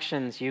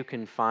connections you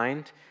can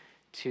find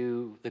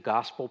to the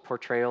gospel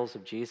portrayals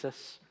of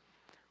Jesus,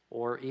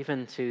 or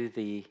even to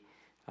the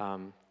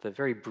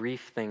very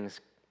brief things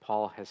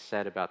Paul has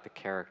said about the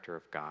character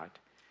of God.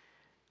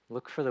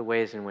 Look for the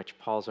ways in which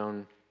Paul's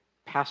own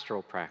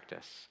pastoral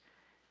practice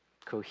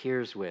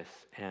coheres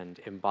with and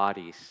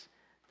embodies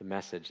the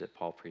message that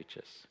Paul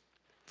preaches.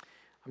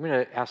 I'm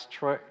going to ask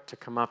Troy to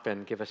come up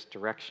and give us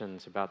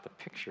directions about the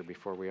picture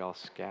before we all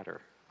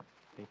scatter.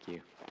 Thank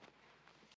you.